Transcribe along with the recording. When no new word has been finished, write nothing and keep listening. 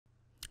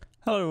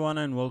Hello everyone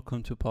and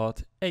welcome to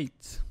part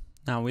 8.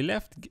 Now we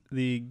left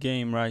the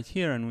game right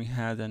here and we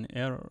had an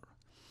error.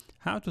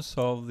 How to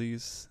solve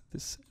this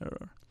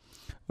error?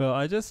 Well,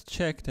 I just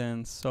checked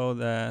and saw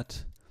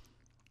that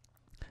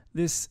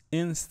this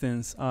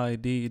instance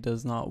ID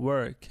does not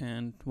work,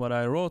 and what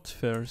I wrote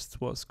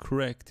first was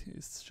correct.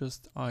 It's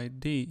just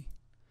ID.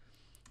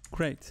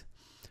 Great.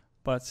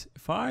 But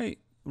if I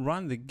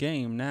run the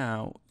game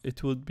now,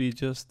 it would be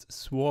just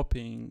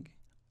swapping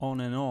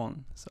on and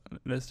on. So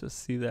let's just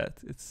see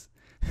that. It's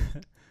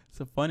it's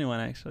a funny one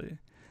actually.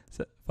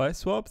 So if I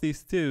swap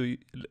these two,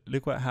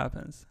 look what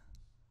happens.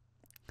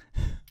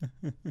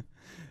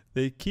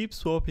 They keep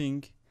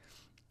swapping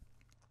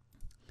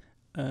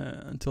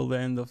until the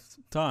end of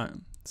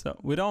time. So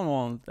we don't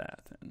want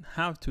that. And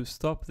how to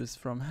stop this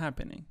from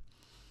happening?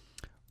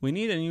 We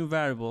need a new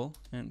variable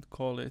and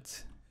call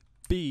it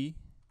b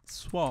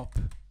swap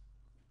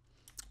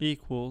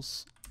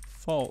equals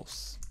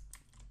false.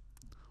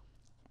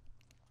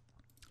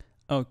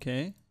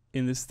 Okay,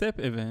 in the step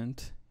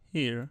event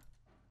here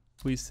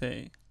we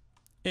say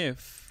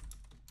if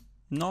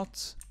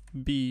not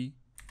b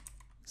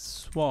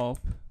swap,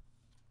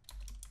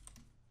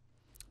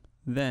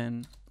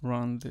 then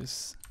run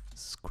this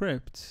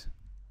script.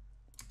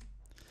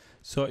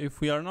 So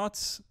if we are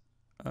not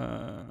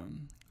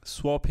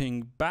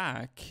swapping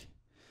back,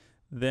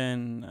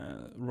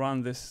 then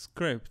run this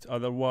script,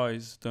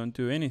 otherwise don't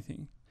do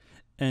anything.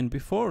 And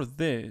before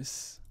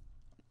this,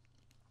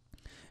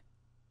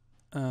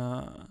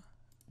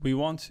 we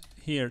want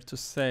here to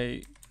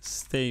say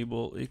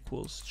stable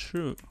equals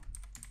true,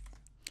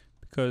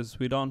 because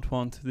we don't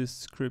want this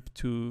script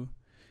to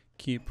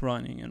keep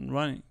running and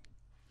running.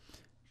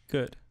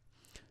 Good.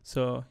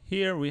 So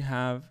here we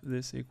have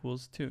this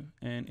equals 2,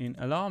 and in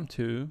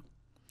alarm2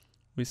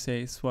 we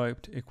say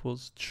swiped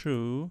equals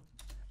true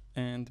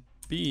and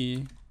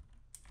b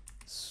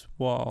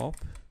swap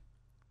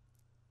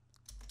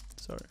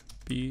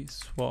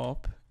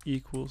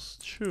equals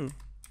true.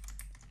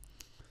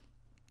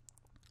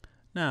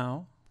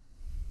 Now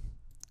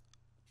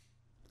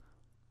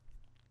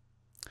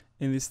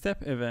in the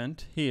step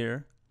event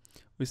here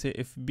we say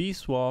if b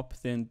swap,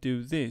 then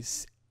do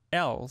this,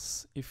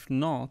 else if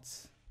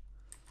not,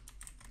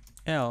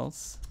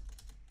 else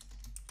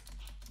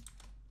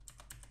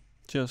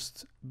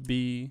just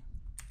b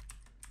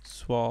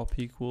swap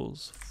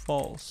equals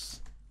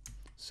false.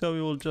 So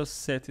we will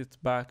just set it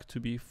back to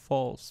be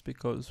false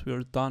because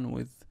we're done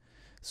with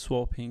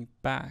swapping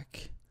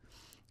back,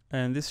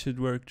 and this should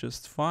work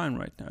just fine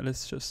right now.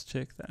 Let's just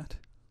check that.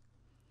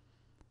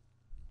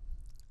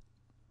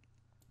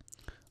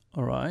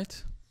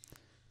 Alright,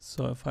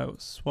 so if I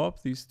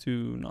swap these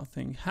two,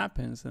 nothing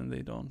happens and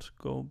they don't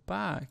go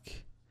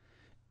back.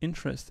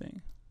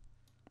 Interesting.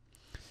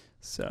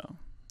 So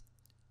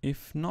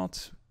if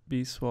not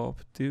b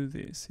swap, do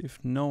this. If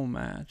no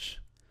match,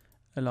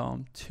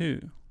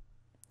 alarm2.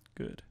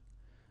 Good.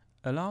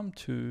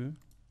 Alarm2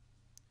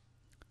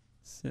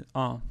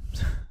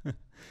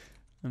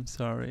 I'm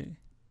sorry,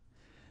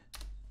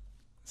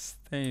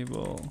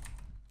 stable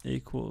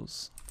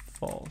equals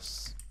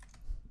false.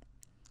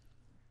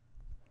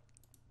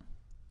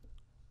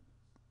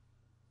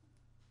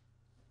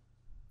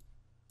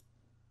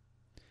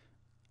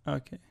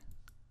 Okay,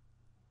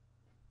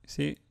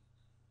 see,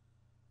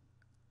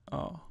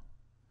 oh,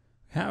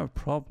 we have a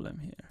problem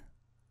here.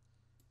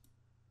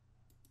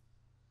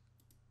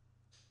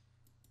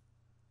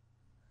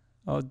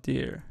 Oh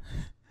dear.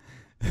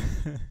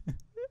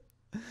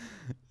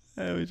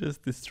 We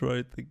just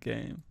destroyed the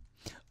game.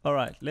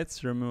 Alright,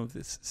 let's remove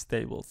this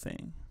stable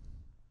thing.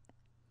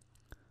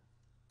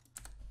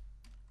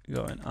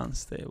 Go and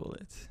unstable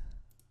it.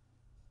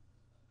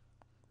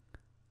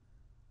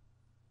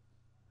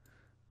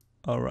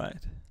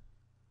 Alright.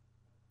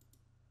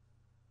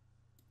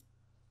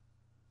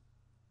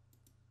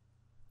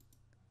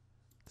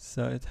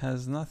 So it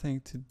has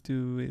nothing to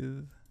do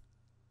with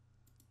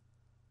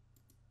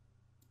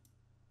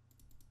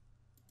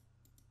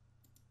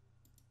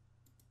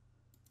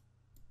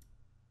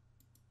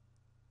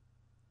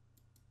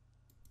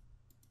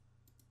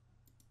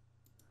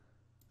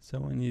so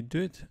when you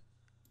do it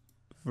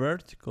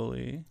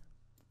vertically,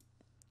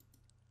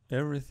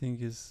 everything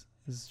is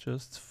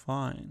just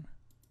fine.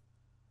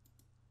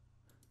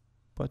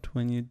 But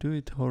when you do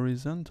it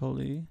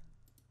horizontally,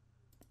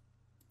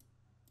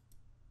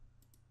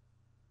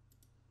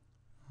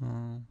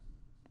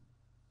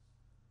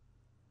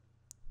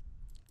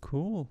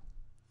 cool.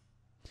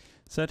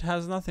 So it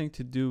has nothing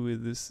to do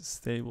with this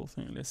stable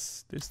thing.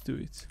 Let's do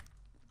it.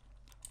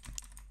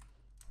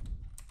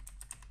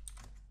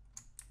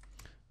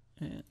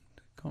 And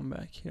come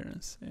back here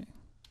and say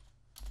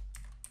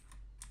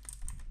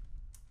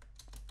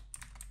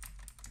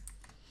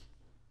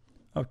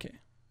okay.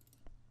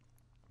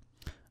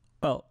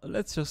 Well,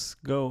 let's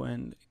just go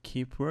and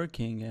keep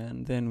working,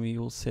 and then we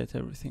will set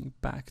everything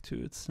back to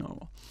its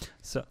normal.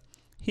 So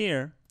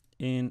here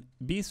in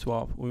b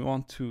swap we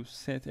want to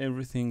set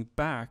everything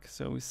back,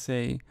 so we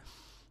say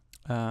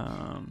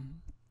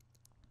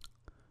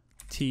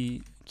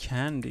t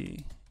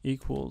candy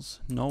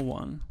equals no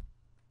one,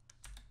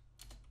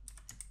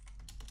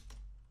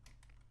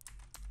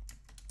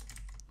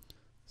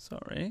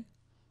 sorry.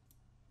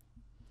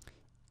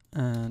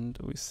 And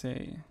we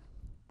say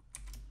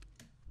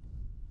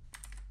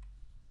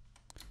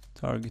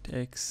target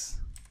x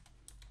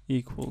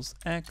equals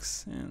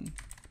x and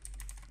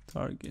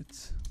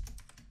target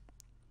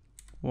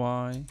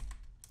y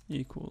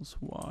equals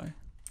y.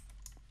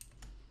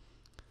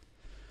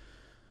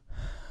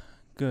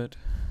 Good.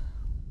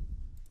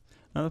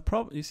 Now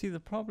you see the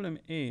problem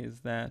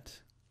is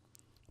that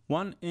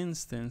one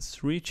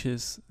instance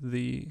reaches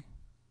the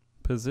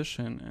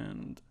position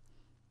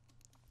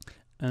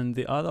and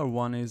the other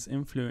one is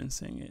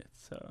influencing it.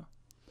 So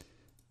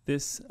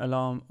this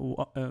alarm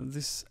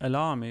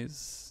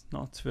is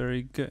not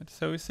very good.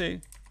 So we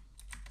say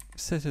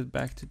set it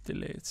back to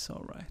delay. It's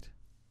all right.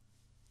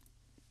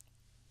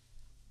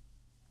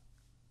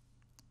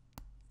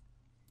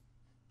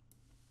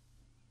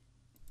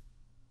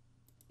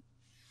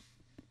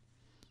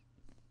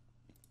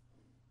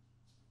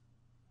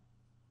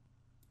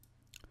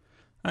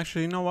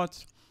 Actually, you know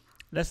what?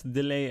 Let's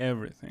delay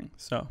everything.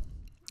 So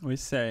we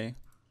say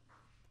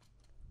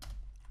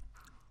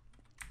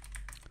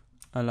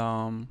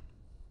alarm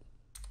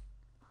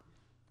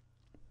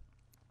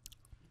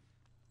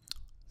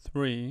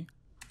 3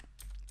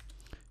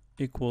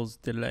 equals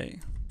delay.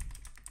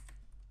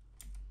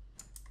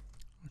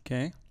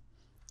 Okay,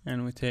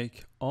 and we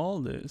take all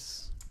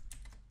this,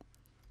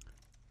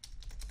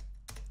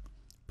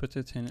 put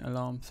it in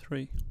alarm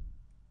 3.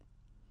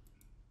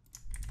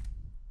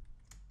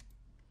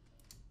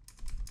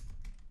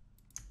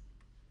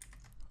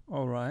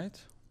 All right,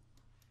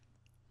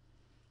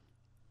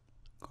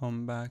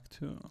 come back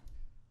to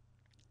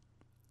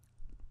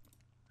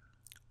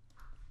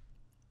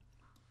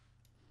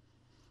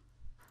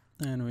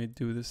and we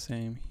do the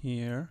same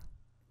here.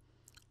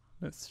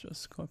 Let's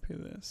just copy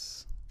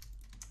this.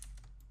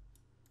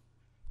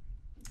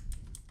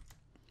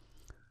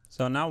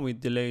 So now we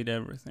delayed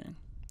everything.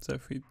 So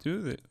if we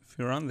do the, if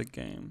you run the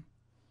game,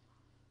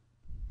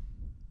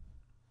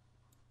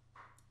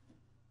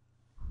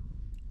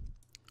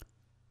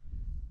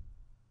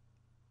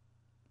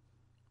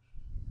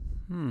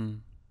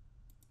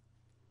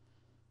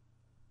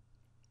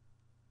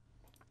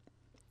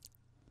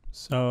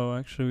 So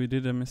actually we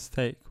did a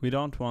mistake. We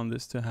don't want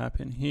this to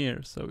happen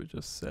here, so we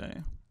just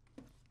say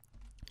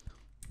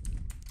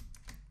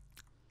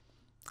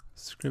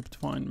script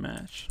find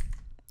match.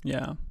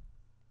 Yeah.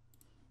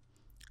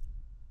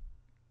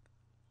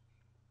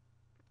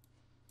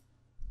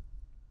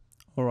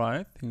 All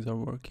right, things are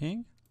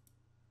working.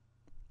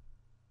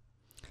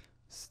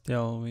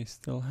 We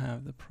still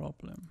have the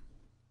problem.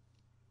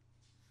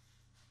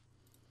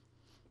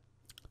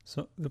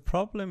 So the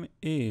problem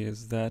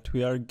is that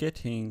we are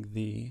getting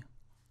the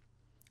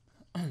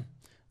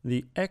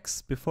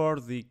X before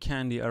the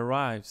candy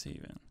arrives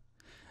even.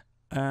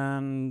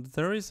 And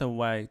there is a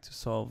way to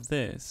solve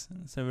this.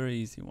 It's a very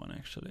easy one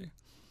actually.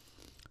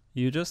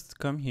 You just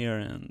come here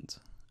and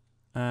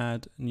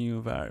add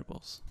new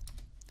variables.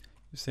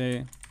 You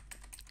say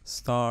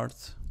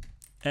start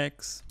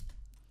X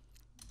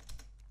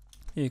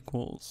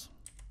equals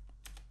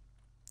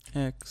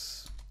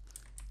X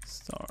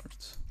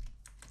start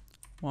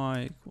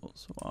y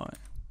equals y.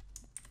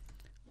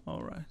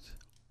 All right.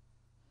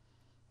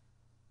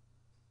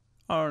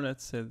 Or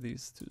let's set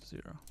these to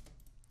 0.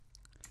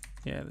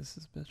 Yeah, this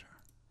is better.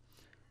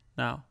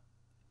 Now,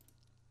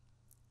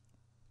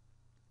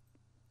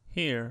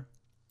 here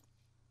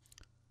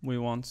we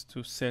want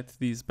to set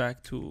these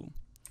back to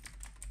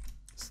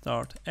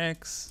start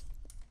X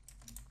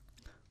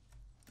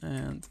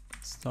and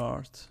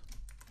start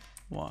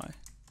Y.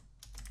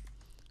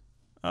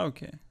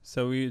 Okay,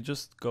 so we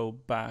just go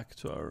back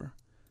to our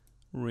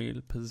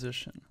real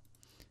position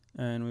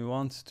and we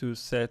want to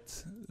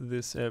set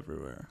this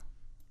everywhere.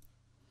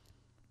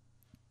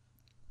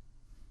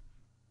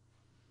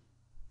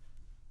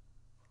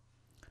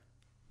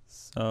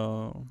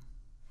 So,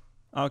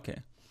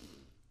 okay.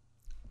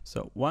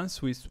 So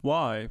once we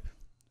swipe,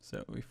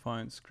 so we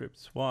find script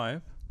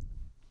swipe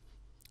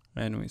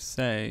and we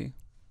say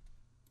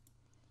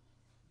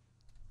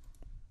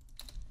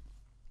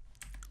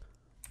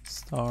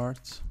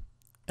start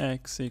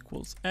X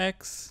equals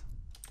X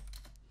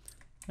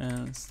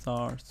and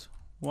start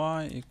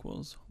Y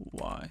equals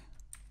Y.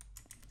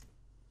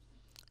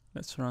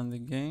 Let's run the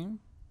game.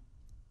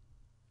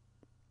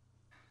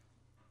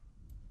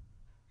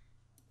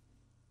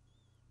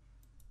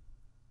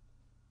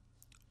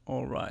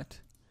 All right,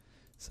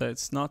 so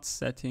it's not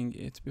setting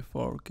it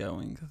before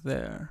going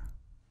there.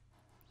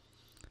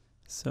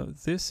 So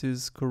this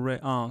is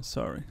correct. Oh,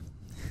 sorry.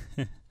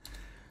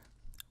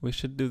 We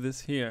should do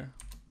this here.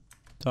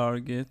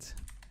 Target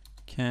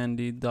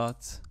candy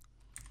dot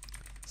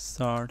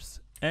start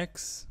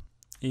X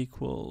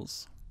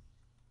equals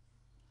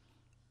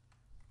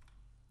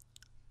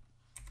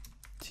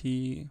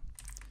T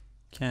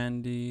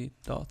candy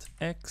dot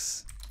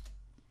X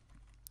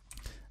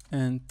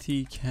and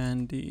T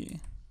candy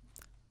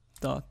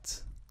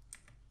dot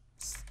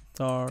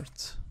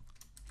start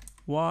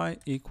Y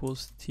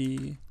equals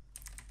T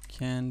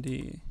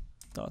candy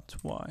dot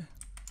Y.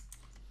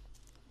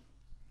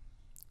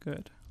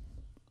 Good.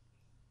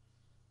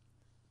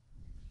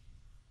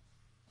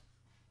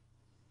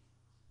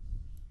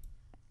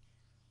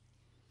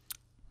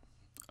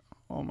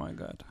 Oh my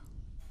god.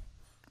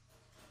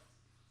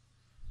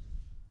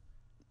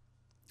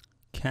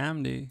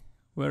 Camdy.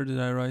 Where did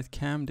I write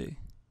Camdy?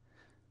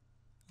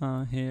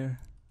 Here.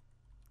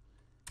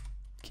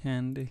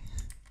 Candy.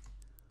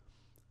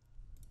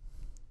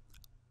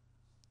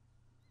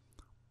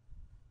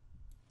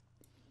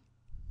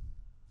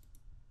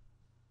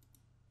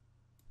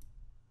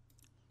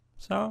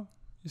 So,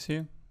 you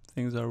see,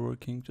 things are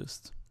working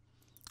just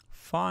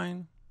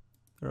fine.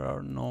 There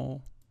are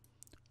no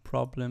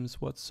problems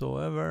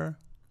whatsoever.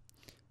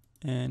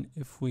 And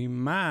if we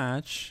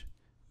match,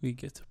 we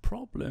get a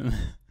problem.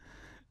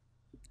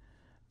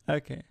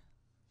 Okay.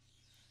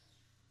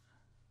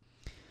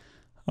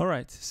 All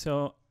right,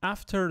 so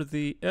after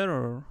the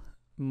error,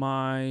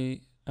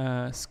 my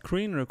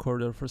screen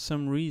recorder for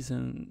some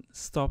reason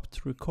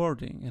stopped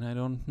recording, and I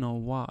don't know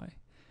why.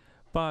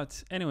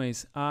 But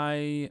anyways,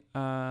 I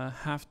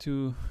have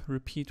to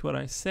repeat what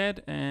I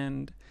said,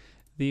 and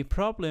the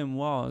problem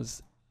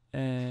was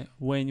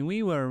when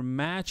we were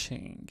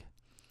matching,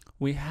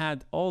 we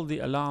had all the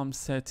alarms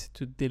set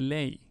to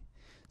delay.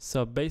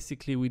 So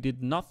basically we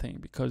did nothing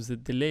because the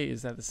delay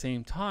is at the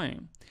same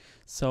time.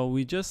 So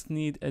we just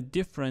need a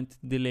different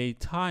delay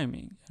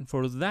timing. And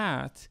for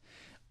that,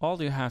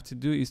 all you have to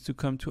do is to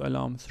come to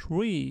alarm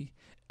 3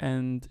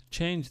 and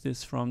change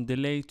this from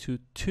delay to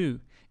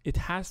 2. It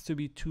has to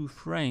be 2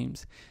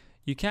 frames.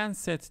 You can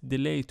set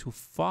delay to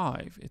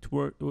 5. It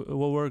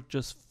will work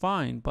just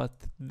fine,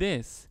 but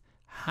this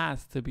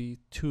has to be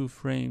 2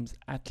 frames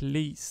at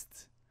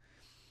least.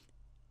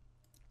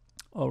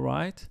 All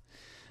right.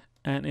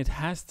 And it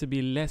has to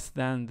be less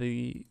than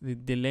the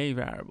delay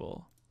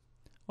variable.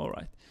 All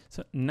right.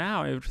 So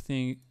now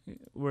everything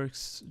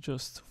works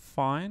just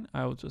fine.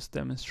 I will just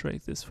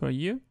demonstrate this for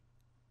you.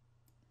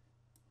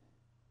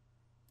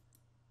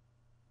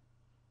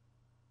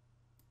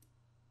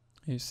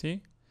 You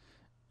see?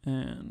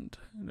 And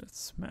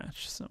let's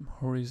match some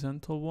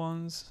horizontal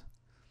ones.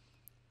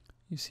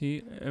 You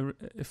see,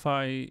 if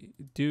I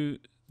do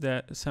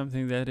that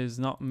something that is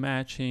not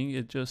matching,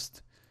 it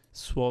just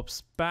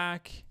swaps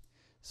back.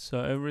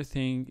 So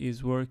everything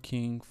is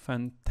working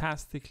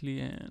fantastically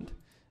and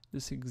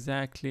just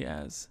exactly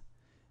as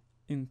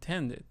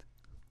intended.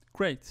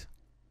 Great.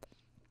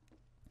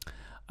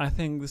 I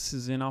think this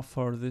is enough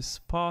for this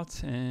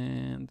part,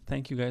 and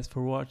thank you guys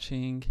for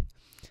watching,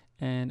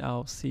 and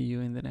I'll see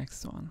you in the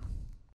next one.